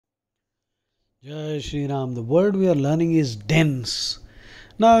Jai Shri Ram. The word we are learning is dense.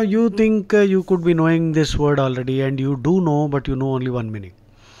 Now you think you could be knowing this word already, and you do know, but you know only one meaning.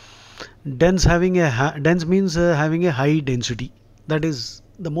 Dense means having a high density. That is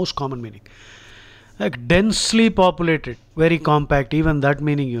the most common meaning. Like densely populated, very compact. Even that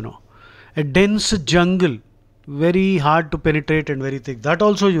meaning you know. A dense jungle, very hard to penetrate and very thick. That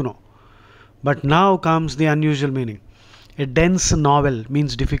also you know. But now comes the unusual meaning. A dense novel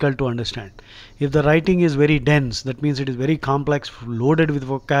means difficult to understand. If the writing is very dense, that means it is very complex, loaded with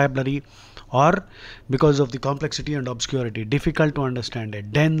vocabulary, or because of the complexity and obscurity, difficult to understand. A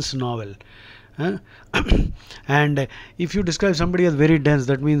dense novel. Huh? And if you describe somebody as very dense,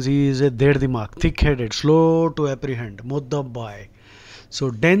 that means he is a der dimag, thick-headed, slow to apprehend, muddabbai.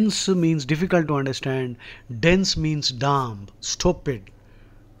 So dense means difficult to understand. Dense means dumb, stupid.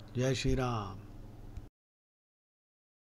 Jai Shri Ram.